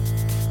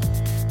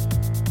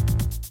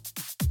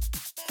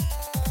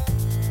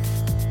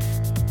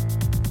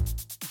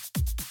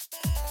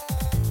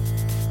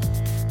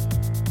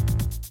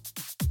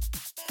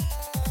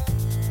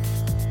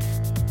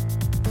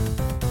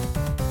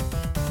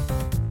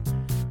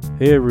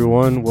Hey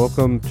everyone,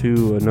 welcome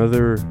to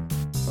another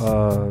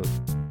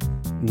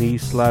knee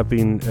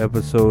slapping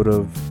episode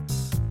of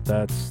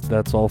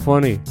That's All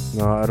Funny.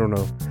 No, I don't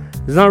know.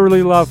 There's not really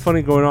a lot of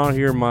funny going on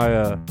here.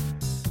 I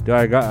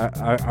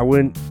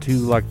went to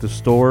like the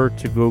store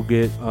to go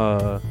get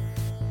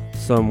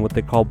some what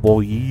they call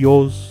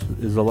bolillos.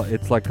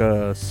 It's like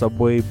a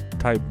Subway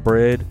type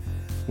bread.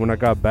 When I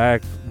got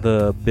back,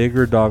 the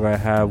bigger dog I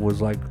have was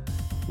like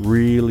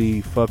really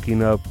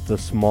fucking up the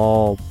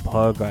small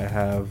pug I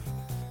have.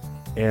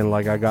 And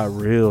like I got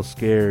real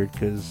scared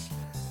because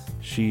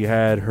she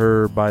had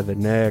her by the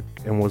neck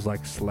and was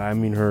like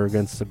slamming her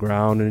against the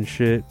ground and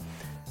shit.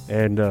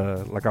 And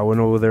like I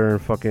went over there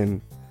and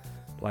fucking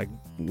like,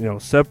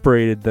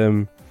 separated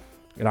them.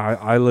 And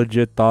I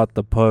legit thought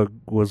the pug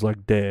was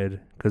like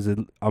dead because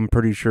I'm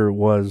pretty sure it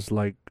was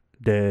like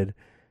dead.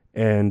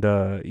 And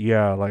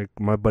yeah, like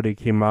my buddy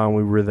came out and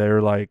we were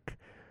there like,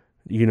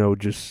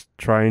 just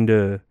trying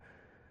to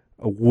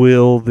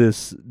will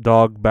this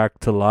dog back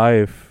to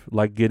life,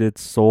 like get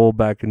its soul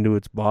back into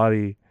its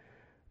body.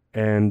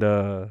 And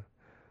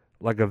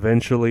like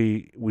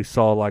eventually we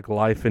saw like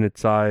life in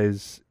its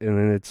eyes, and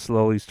then it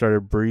slowly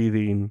started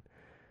breathing.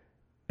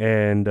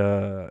 And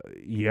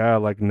yeah,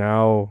 like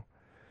now,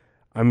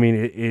 I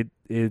mean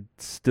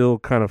it's still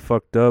kind of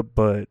fucked up,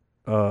 but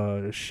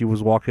she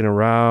was walking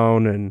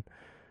around, and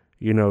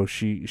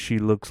she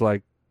looks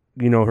like,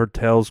 her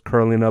tail's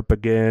curling up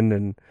again,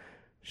 and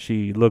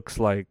she looks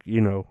like,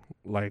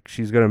 like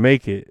she's gonna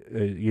make it.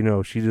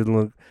 She didn't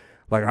look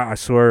like, I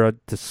swear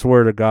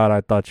to God,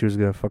 I thought she was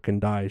gonna fucking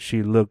die.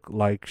 She looked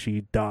like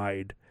she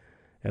died,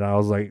 and I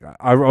was like,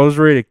 I was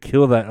ready to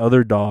kill that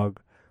other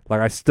dog.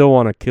 Like I still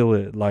want to kill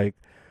it. Like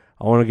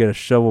I want to get a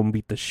shovel and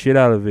beat the shit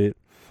out of it.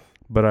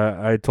 But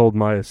I told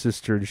my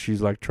sister,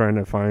 she's like trying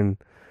to find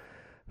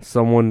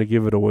someone to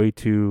give it away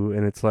to,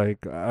 and it's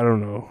like, I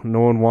don't know.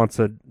 No one wants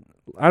I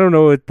don't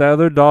know. The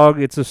other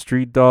dog, it's a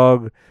street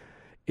dog.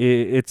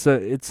 It's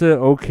a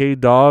okay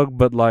dog,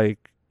 but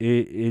like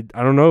it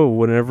I don't know,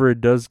 whenever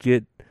it does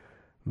get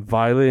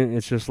violent,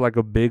 it's just like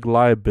a big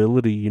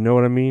liability, you know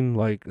what I mean?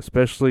 Like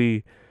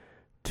especially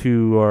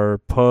to our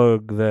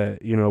pug that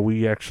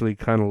we actually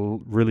kind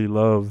of really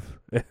love.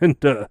 And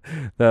the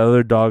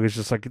other dog is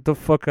just like, get the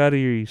fuck out of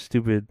here, you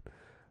stupid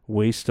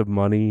waste of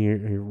money,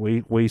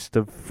 your waste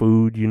of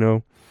food,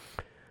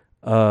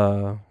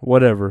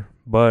 whatever.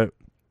 But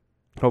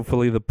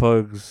hopefully the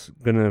pug's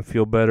gonna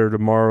feel better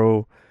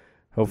tomorrow.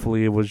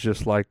 Hopefully it was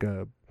just like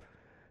a,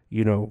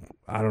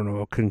 I don't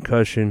know, a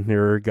concussion,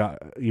 or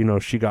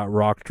she got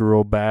rocked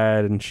real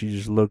bad and she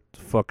just looked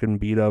fucking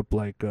beat up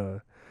like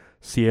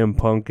CM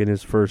Punk in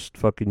his first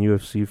fucking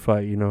UFC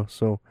fight,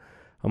 So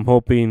I'm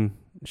hoping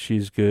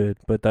she's good.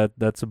 But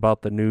that's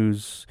about the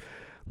news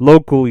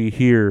locally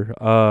here.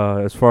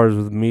 As far as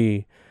with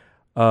me,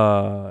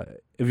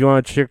 if you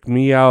want to check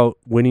me out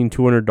winning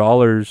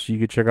 $200, you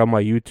can check out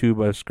my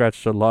YouTube. I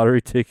scratched a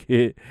lottery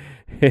ticket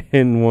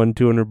and won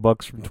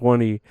 $200 from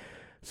 20.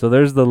 So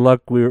there's the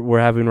luck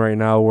we're having right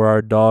now, where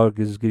our dog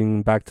is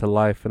getting back to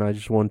life, and I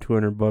just won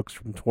 $200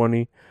 from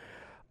 20.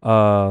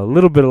 A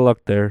little bit of luck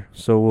there.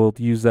 So we'll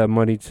use that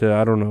money to,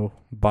 I don't know,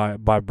 buy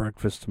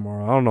breakfast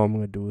tomorrow. I don't know what I'm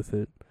gonna do with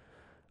it.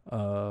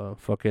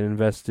 Fucking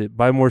invest it,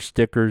 buy more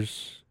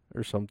stickers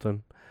or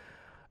something.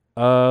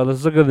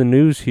 Let's look at the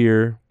news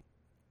here.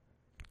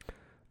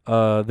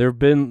 There have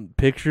been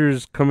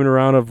pictures coming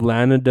around of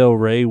Lana Del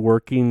Rey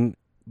working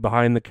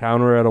behind the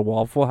counter at a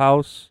Waffle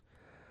House.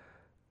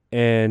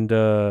 And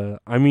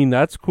I mean,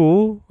 that's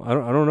cool. I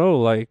don't know,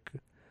 like,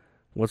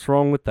 what's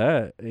wrong with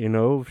that?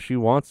 If she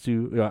wants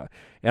to.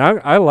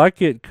 And I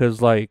like it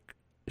because, like,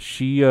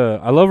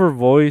 I love her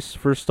voice,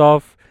 first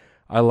off.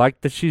 I like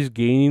that she's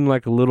gaining,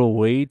 like, a little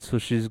weight, so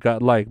she's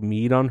got, like,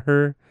 meat on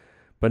her,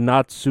 but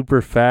not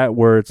super fat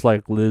where it's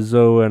like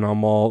Lizzo and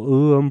I'm all,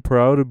 oh, I'm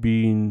proud of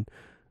being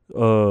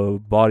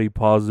body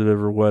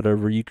positive or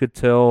whatever. You could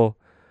tell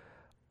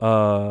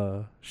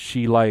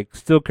she like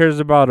still cares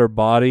about her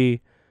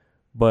body,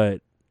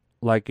 but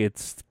like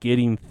it's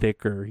getting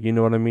thicker, you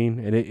know what I mean?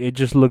 And it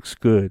just looks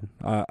good.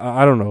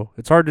 I don't know,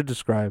 it's hard to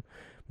describe,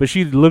 but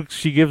she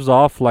gives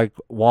off like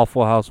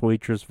Waffle House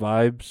waitress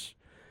vibes,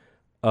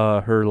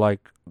 her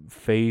like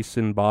face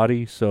and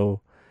body. So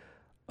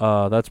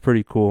that's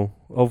pretty cool.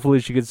 Hopefully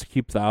she gets to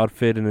keep the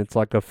outfit and it's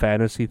like a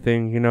fantasy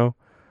thing,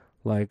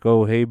 like,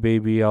 oh, hey,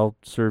 baby, I'll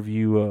serve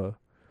you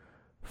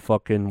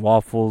fucking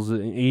waffles.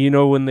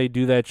 When they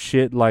do that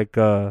shit, like,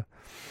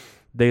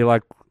 they,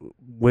 like,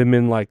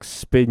 women, like,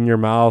 spit in your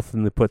mouth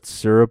and they put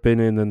syrup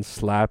in it and then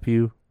slap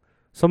you.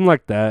 Something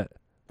like that.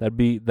 That'd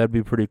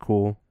be pretty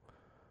cool.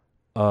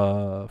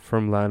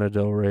 From Lana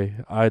Del Rey.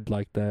 I'd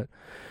like that.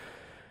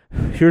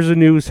 Here's a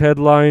news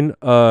headline.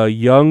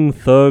 Young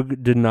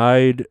Thug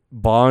denied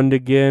bond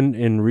again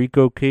in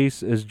RICO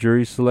case as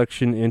jury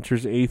selection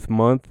enters 8th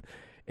month.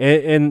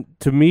 And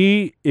to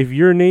me, if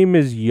your name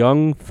is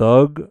Young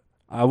Thug,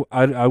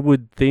 I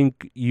would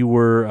think you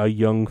were a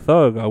young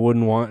thug. I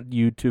wouldn't want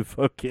you to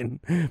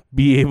fucking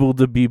be able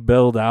to be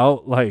bailed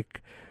out.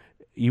 Like,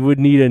 you would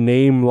need a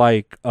name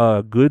like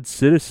Good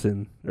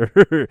Citizen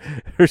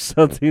or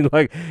something.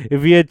 Like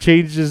if he had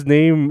changed his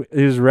name,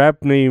 his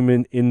rap name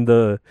in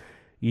the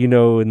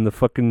in the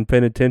fucking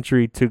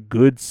penitentiary to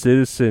Good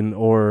Citizen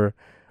or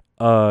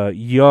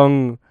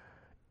young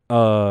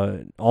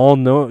all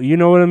know, you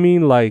know what I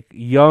mean? Like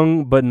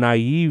young but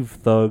naive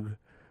thug.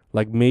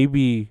 Like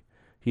maybe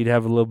he'd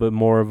have a little bit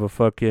more of a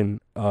fucking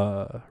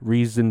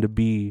reason to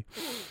be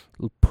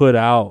put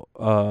out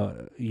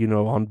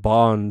on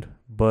bond.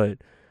 But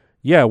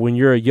yeah, when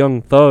you're a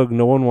young thug,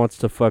 no one wants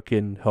to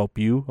fucking help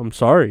you. I'm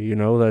sorry,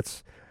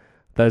 that's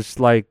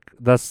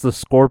the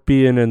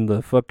scorpion and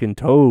the fucking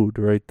toad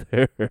right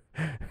there.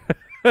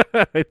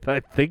 I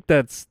think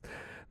that's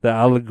the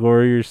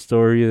allegory or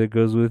story that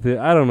goes with it.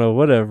 I don't know,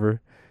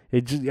 whatever.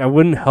 I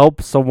wouldn't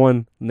help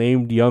someone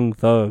named Young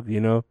Thug,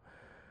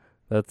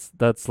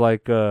 That's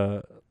like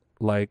oh,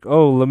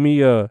 let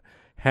me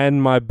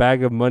hand my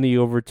bag of money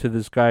over to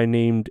this guy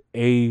named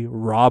A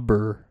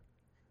Robber.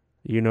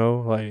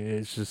 Like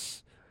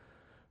it's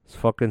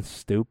fucking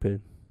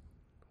stupid.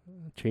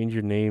 Change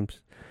your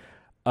names.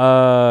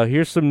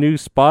 Here's some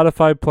news.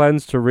 Spotify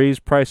plans to raise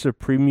price of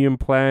premium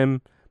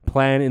plan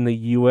in the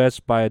US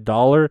by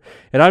 $1.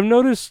 And I've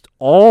noticed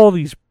all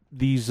these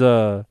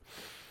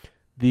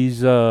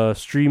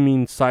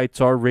streaming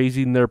sites are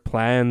raising their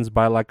plans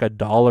by like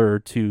 $1 or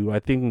 $2. I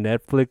think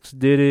Netflix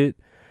did it.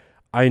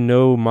 I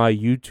know my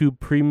YouTube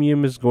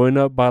premium is going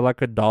up by like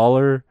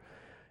 $1,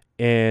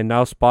 and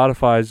now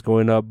Spotify is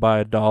going up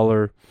by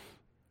 $1.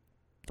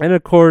 And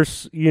of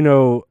course,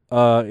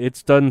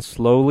 it's done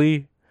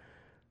slowly,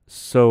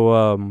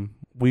 so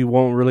we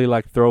won't really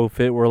like throw a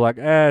fit. We're like,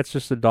 it's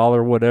just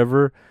 $1,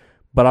 whatever.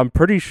 But I'm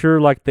pretty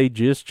sure like they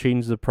just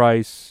changed the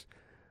price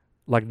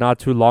like not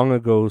too long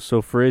ago.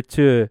 So for it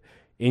to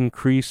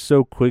increase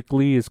so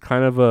quickly is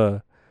kind of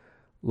a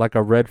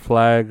red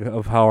flag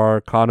of how our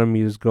economy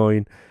is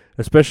going,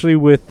 especially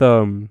with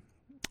what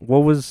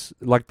was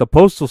like the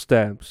postal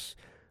stamps.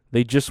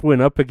 They just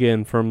went up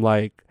again from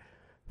like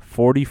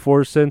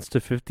 44 cents to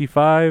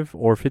 55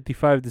 or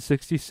 55 to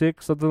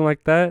 66, something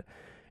like that.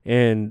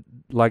 And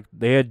like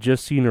they had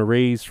just seen a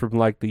raise from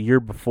like the year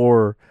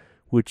before,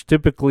 which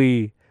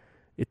typically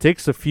it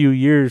takes a few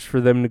years for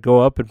them to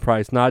go up in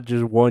price, not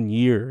just 1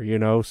 year,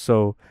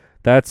 So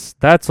that's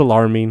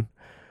alarming.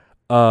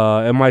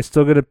 Am I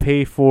still gonna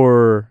pay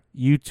for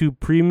YouTube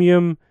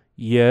Premium?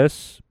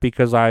 Yes,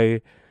 because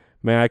I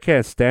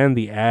can't stand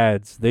the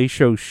ads. They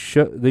show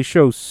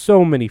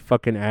so many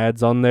fucking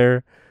ads on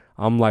there.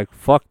 I'm like,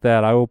 fuck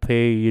that. I will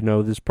pay,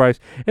 this price.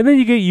 And then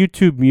you get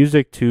YouTube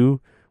Music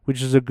too,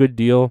 which is a good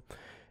deal.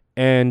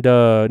 And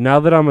now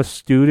that I'm a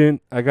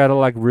student, I gotta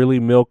like really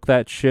milk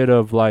that shit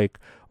of like,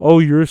 oh,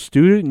 you're a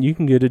student and you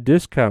can get a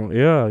discount.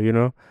 Yeah,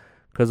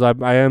 because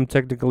I am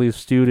technically a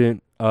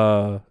student,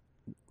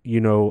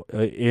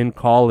 in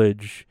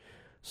college.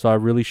 So I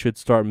really should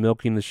start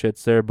milking the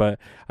shits there. But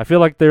I feel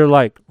like they're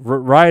like,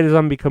 right as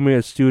I'm becoming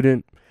a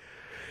student,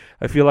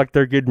 I feel like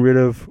they're getting rid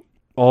of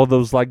all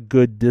those like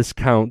good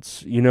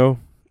discounts, and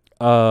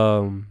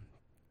I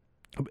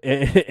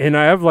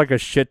have like a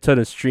shit ton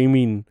of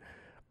streaming.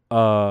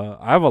 I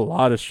have a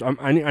lot of.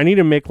 I need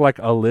to make like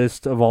a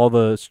list of all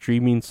the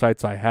streaming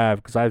sites I have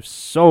because I have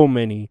so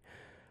many.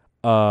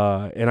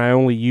 And I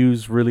only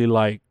use really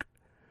like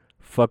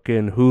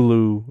fucking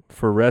Hulu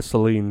for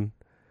wrestling.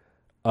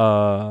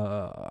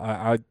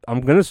 I'm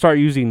gonna start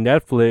using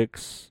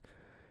Netflix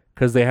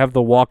because they have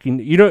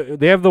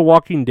they have The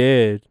Walking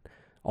Dead,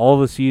 all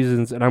the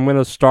seasons, and I'm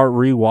gonna start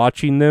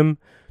rewatching them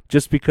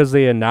just because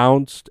they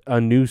announced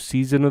a new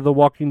season of The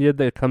Walking Dead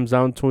that comes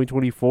out in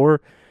 2024.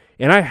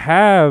 And I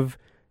have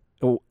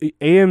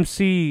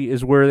AMC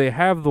is where they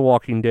have The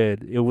Walking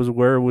Dead. It was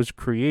where it was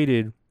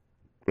created,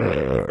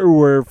 or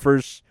where it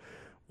first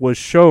was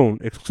shown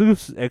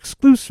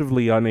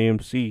exclusively on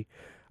AMC.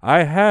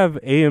 I have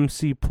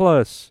AMC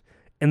Plus,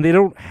 and they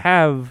don't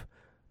have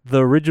the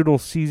original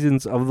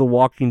seasons of The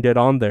Walking Dead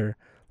on there.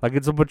 Like,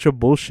 it's a bunch of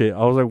bullshit.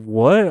 I was like,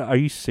 what? Are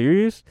you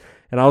serious?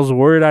 And I was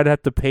worried I'd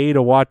have to pay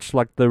to watch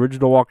like the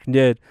original Walking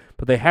Dead,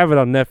 but they have it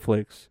on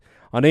Netflix.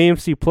 On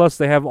AMC Plus,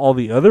 they have all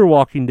the other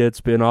Walking Dead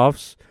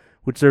spin-offs,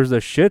 which there's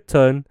a shit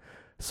ton.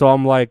 So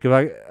I'm like,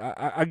 if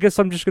I guess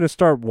I'm just gonna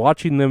start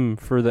watching them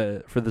for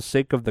the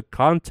sake of the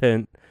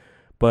content.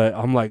 But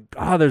I'm like,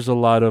 there's a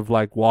lot of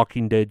like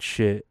Walking Dead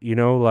shit,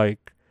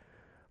 like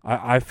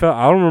I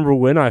don't remember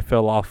when I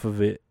fell off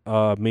of it.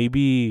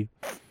 Maybe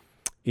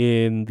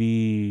in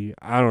the,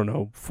 I don't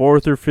know,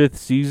 4th or 5th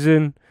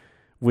season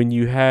when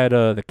you had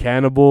the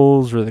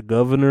cannibals or the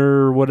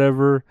governor or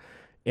whatever.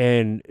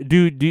 And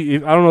dude, I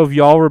don't know if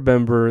y'all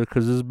remember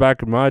because this is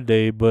back in my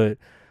day, but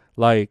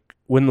like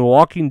when The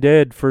Walking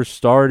Dead first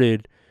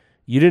started,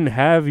 you didn't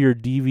have your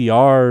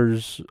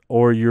DVRs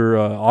or your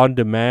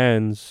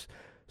on-demands.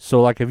 So,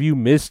 like, if you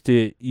missed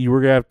it, you were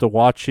going to have to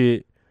watch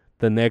it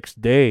the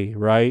next day,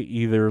 right?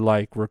 Either,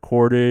 like,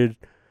 recorded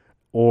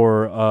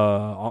or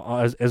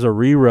as a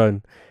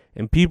rerun.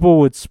 And people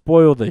would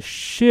spoil the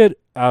shit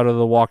out of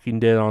The Walking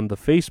Dead on the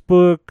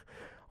Facebook,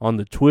 on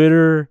the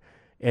Twitter.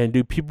 And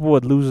dude, people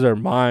would lose their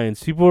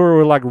minds. People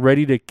were like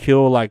ready to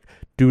kill, like,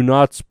 do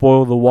not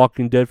spoil The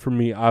Walking Dead for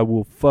me. I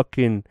will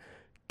fucking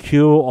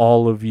kill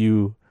all of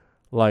you,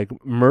 like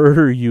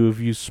murder you if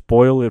you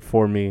spoil it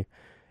for me.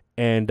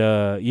 And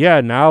yeah,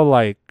 now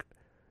like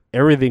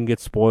everything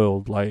gets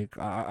spoiled. Like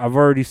I've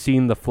already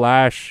seen The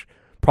Flash,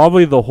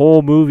 probably the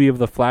whole movie of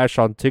The Flash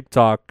on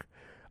TikTok,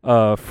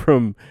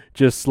 from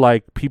just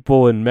like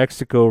people in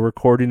Mexico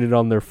recording it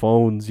on their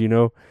phones, you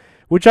know,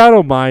 which I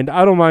don't mind.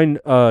 I don't mind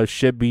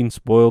shit being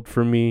spoiled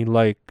for me.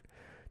 Like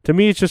to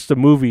me, it's just a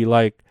movie.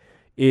 Like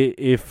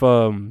if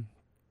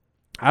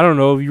I don't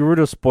know, if you were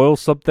to spoil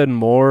something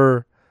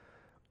more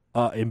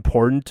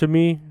important to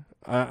me,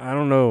 I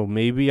don't know,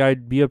 maybe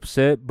I'd be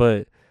upset,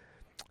 but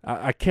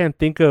I can't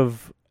think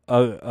of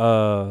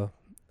a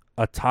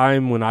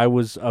time when I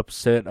was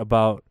upset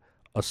about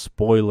a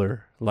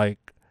spoiler.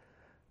 Like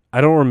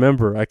I don't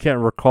remember. I can't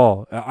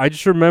recall. I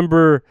just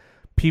remember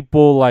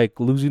people like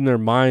losing their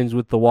minds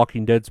with the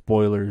Walking Dead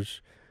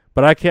spoilers.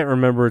 But I can't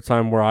remember a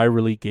time where I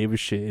really gave a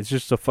shit. It's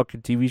just a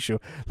fucking TV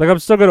show. Like I'm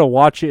still gonna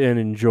watch it and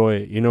enjoy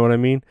it. You know what I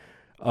mean?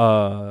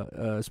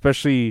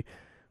 Especially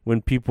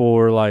when people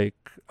were like,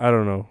 I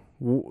don't know,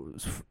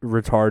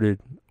 retarded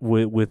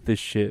with this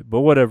shit. But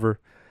whatever.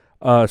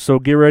 So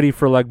get ready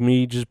for like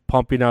me just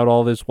pumping out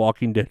all this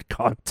Walking Dead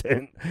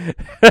content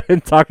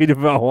and talking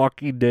about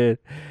Walking Dead.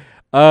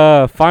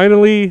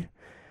 Finally,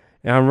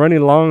 and I'm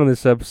running long on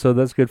this episode.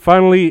 That's good.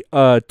 Finally,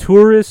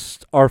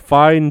 tourists are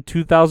fined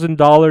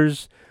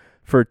 $2,000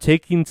 for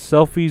taking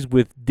selfies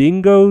with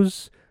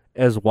dingoes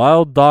as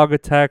wild dog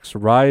attacks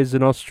rise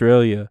in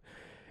Australia.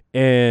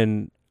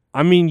 And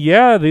I mean,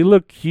 yeah, they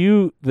look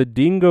cute, the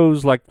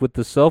dingoes, like with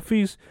the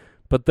selfies,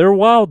 but they're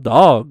wild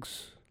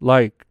dogs.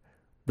 Like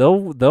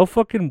they'll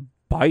fucking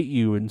bite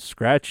you and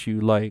scratch you.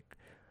 Like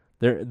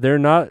they're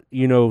not,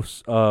 you know,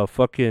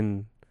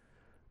 fucking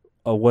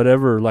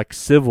whatever, like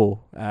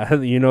civil.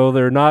 You know,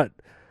 they're not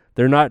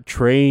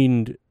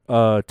trained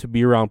to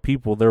be around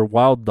people. They're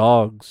wild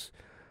dogs.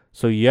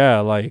 So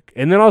yeah, like,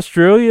 and then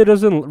Australia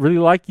doesn't really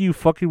like you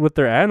fucking with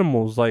their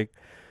animals. Like,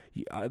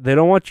 they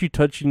don't want you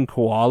touching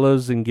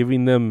koalas and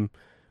giving them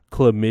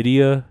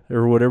chlamydia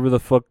or whatever the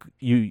fuck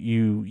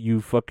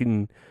you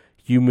fucking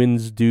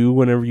humans do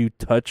whenever you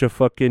touch a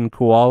fucking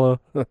koala.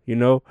 You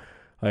know,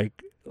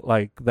 like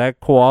that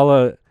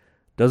koala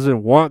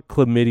doesn't want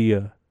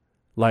chlamydia.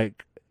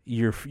 Like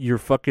you're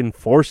fucking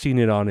forcing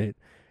it on it.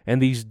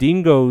 And these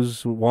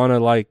dingoes want to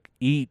like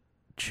eat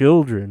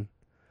children.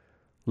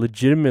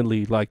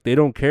 Legitimately, like they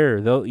don't care.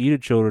 They'll eat a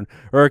children.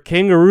 Or a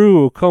kangaroo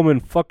will come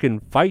and fucking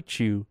fight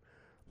you,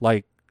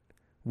 like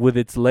with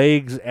its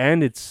legs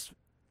and its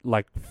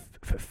like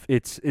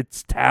its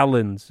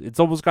talons. It's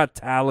almost got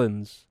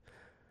talons.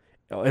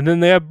 And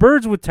then they have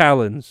birds with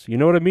talons. You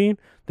know what I mean?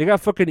 They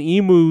got fucking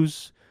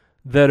emus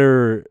that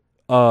are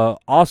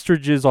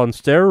ostriches on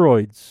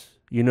steroids.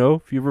 You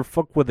know, if you ever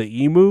fuck with an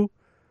emu,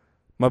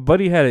 my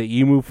buddy had an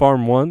emu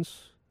farm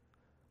once.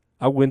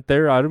 I went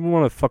there. I didn't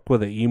want to fuck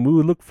with an emu.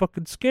 It looked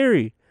fucking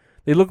scary.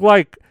 They look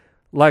like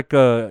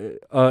a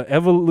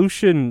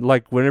evolution.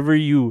 Like whenever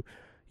you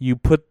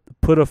put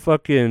a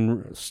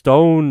fucking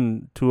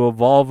stone to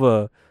evolve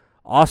a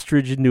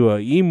ostrich into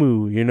a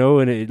emu, you know,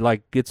 and it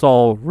like gets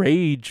all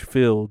rage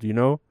filled, you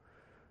know.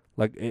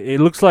 Like it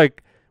looks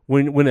like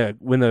when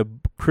a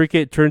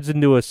cricket turns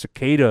into a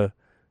cicada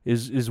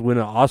is when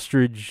an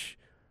ostrich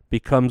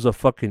becomes a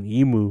fucking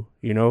emu,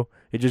 you know.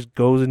 It just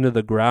goes into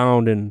the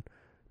ground and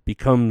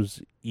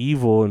becomes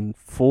evil and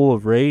full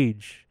of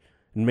rage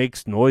and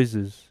makes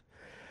noises.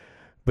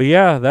 But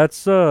yeah,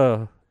 that's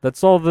all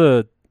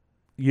the,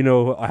 you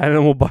know,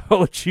 animal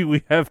biology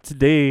we have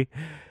today,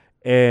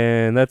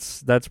 and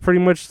that's pretty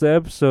much the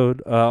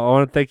episode. I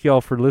want to thank you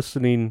all for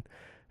listening,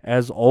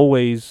 as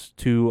always,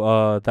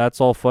 to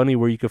That's All Funny,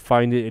 where you can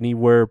find it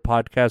anywhere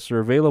podcasts are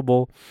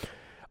available.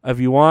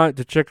 If you want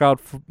to check out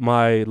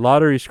my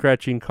lottery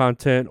scratching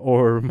content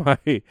or my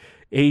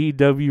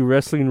AEW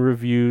wrestling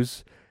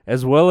reviews,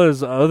 as well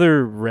as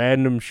other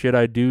random shit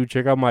I do,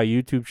 check out my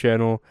YouTube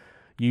channel,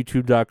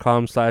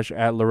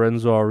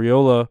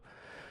 youtube.com/@LorenzoAriola,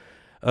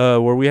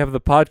 where we have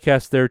the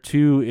podcast there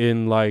too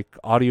in like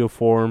audio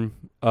form,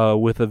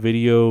 with a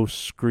video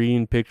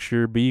screen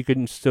picture, but you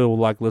can still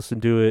like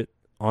listen to it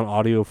on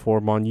audio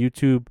form on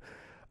YouTube.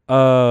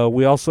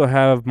 We also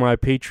have my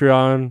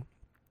Patreon,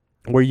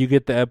 where you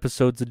get the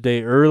episodes a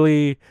day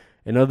early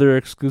and other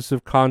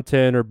exclusive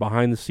content or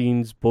behind the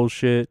scenes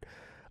bullshit.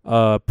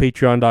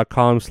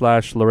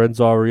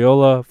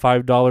 Patreon.com/LorenzoAriola.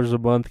 $5 a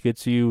month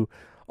gets you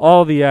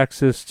all the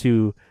access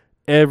to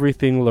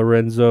everything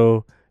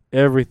Lorenzo,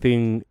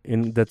 everything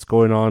that's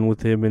going on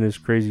with him in his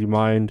crazy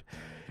mind.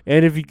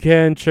 And if you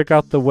can, check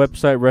out the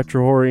website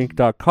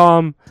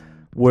retrohorrorinc.com,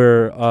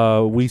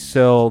 where we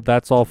sell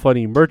That's All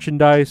Funny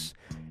merchandise.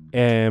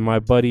 And my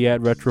buddy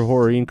at Retro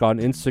Horror Inc. on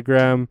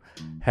Instagram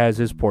has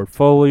his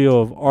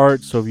portfolio of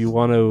art. So if you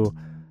want to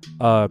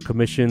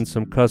commission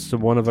some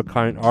custom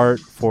one-of-a-kind art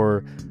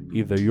for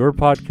either your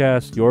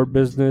podcast, your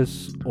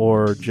business,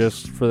 or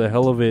just for the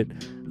hell of it,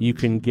 you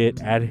can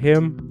get at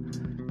him.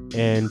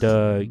 and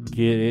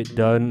get it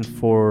done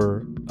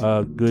for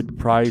a good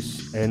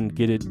price and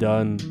get it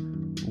done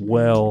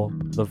well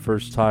the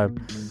first time.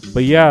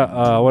 But yeah,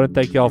 I want to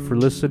thank y'all for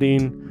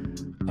listening.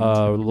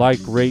 Like,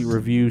 rate,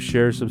 review,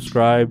 share,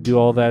 subscribe, do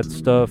all that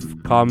stuff.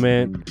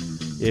 Comment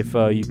if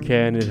you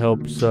can. It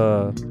helps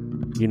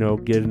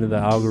get into the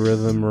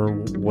algorithm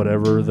or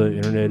whatever the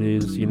internet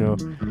is,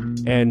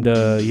 and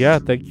yeah,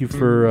 thank you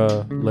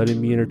for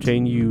letting me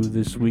entertain you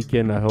this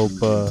weekend. I hope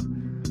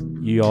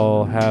you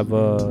all have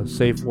a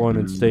safe one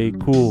and stay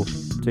cool.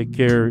 Take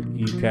care,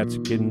 you cats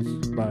and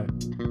kittens. Bye.